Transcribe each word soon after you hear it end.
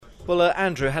Well,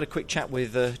 Andrew, had a quick chat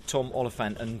with Tom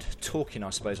Oliphant, and talking, I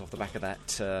suppose, off the back of that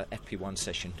FP1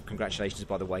 session. Congratulations,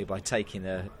 by the way, by taking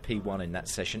P1 in that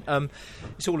session.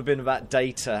 It's all been about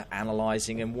data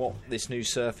analysing and what this new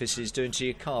surface is doing to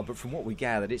your car, but from what we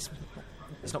gathered, it's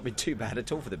not been too bad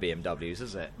at all for the BMWs,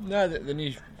 has it? No, the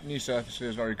new surface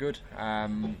feels very good.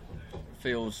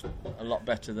 Feels a lot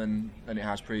better than it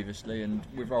has previously, and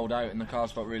we've rolled out and the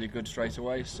car's felt really good straight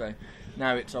away. So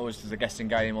now it's always the guessing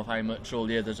game of how much all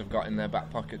the others have got in their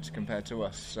back pockets compared to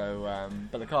us. So,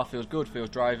 but the car feels good, feels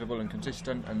drivable and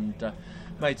consistent, and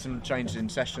made some changes in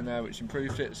session there which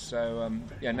improved it. So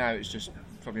now it's just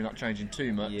probably not changing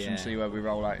too much and see where we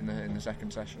roll out in the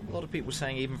second session. A lot of people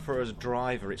saying even for as a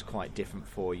driver it's quite different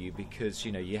for you, because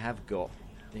you have got,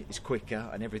 it's quicker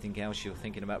and everything else. You're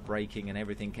thinking about braking and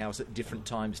everything else at different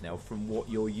times now from what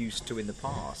you're used to in the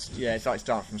past. Yeah, it's like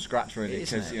starting from scratch really,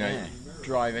 because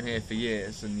driving here for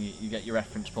years and you get your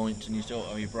reference points and you still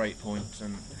have your brake points,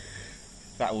 and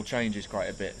that all changes quite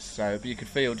a bit. So, but you could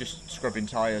feel just scrubbing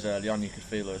tyres early on, you could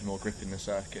feel there was more grip in the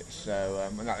circuit. So,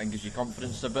 and that then gives you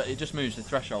confidence. So, but it just moves the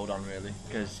threshold on really,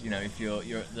 because if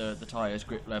you're at the tyres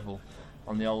grip level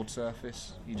on the old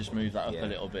surface, you just move that up a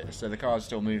little bit. So the car's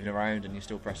still moving around and you're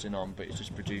still pressing on, but it's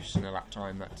just producing a lap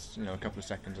time that's a couple of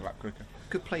seconds a lap quicker.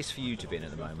 Good place for you to be in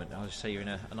at the moment. I would say you're in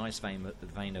a nice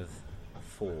vein of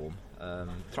form.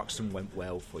 Thruxton went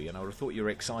well for you, and I would have thought you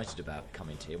were excited about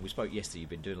coming to here. We spoke yesterday,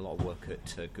 you've been doing a lot of work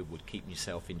at Goodwood, keeping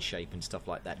yourself in shape and stuff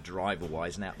like that,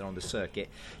 driver-wise, and out there on the circuit.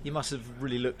 You must have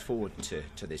really looked forward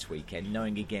to this weekend,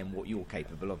 knowing again what you're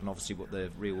capable of, and obviously what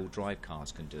the rear-wheel drive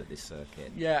cars can do at this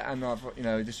circuit. Yeah, and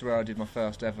this is where I did my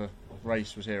first ever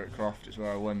race, was here at Croft. It's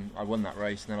where I won that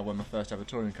race, and then I won my first ever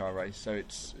touring car race. So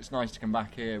it's nice to come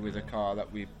back here with a car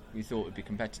that we thought would be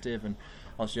competitive, and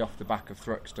obviously off the back of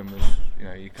Thruxton was,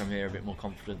 you come here a bit more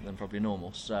confident than probably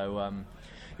normal. So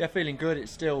feeling good.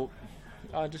 It's still,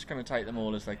 I'm just going to take them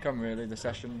all as they come really, the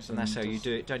sessions. And that's how you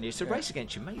do it, don't you? It's a race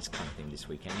against your mates kind of thing this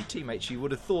weekend, your teammates. You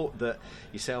would have thought that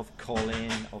yourself,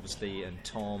 Colin, obviously, and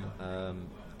Tom,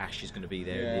 Ash is going to be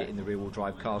there in the rear-wheel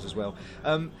drive cars as well.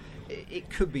 It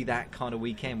could be that kind of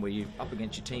weekend where you're up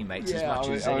against your teammates as much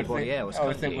as anybody else. I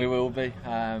would think we will be.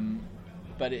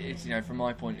 But it's, from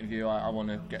my point of view, I want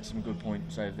to get some good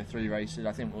points over the 3 races.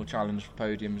 I think we'll challenge for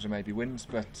podiums or maybe wins,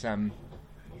 but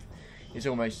it's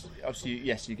almost, obviously,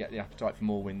 yes, you get the appetite for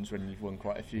more wins when you've won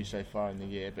quite a few so far in the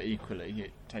year, but equally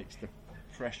it takes the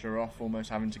pressure off almost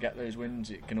having to get those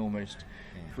wins. It can almost,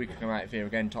 if we could come out of here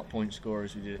again top point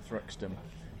scorers we did at Thruxton,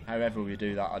 however we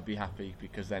do that, I'd be happy,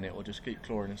 because then it will just keep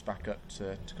clawing us back up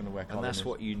to kind of where Colin is. And that's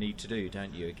what you need to do,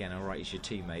 don't you? Again, all right, he's your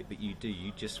teammate, but you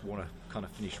just want to kind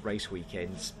of finish race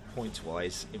weekends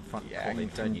points-wise in front of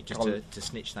Colin, don't you? Just to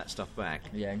snitch that stuff back.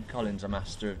 Yeah, and Colin's a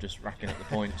master of just racking up the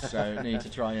points, so need to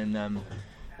try and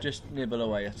just nibble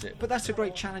away at it. But that's a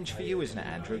great challenge for you, isn't it,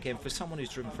 Andrew? Again, for someone who's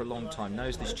driven for a long time,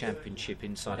 knows this championship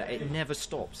inside out, it never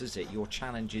stops, is it? Your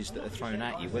challenges that are thrown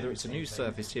at you, whether it's a new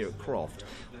surface here at Croft,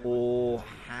 or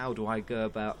how do I go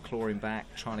about clawing back,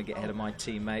 trying to get ahead of my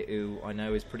teammate who I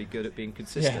know is pretty good at being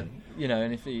consistent. Yeah,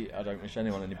 and if I don't wish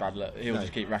anyone any bad luck, he'll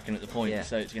just keep racking at the points. Yeah.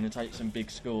 So it's going to take some big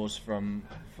scores from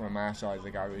our side of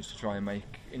the garage to try and make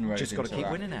inroads. Just got to keep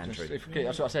winning, Andrew.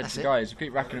 That's what I said to the guys. If we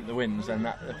keep racking up the wins, then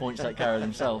the points take care of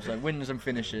themselves. So wins and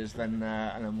finishes, then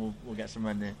and then we'll get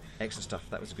somewhere near. Excellent stuff.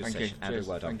 That was a good session. Andrew,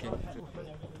 well done. Thank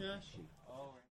you.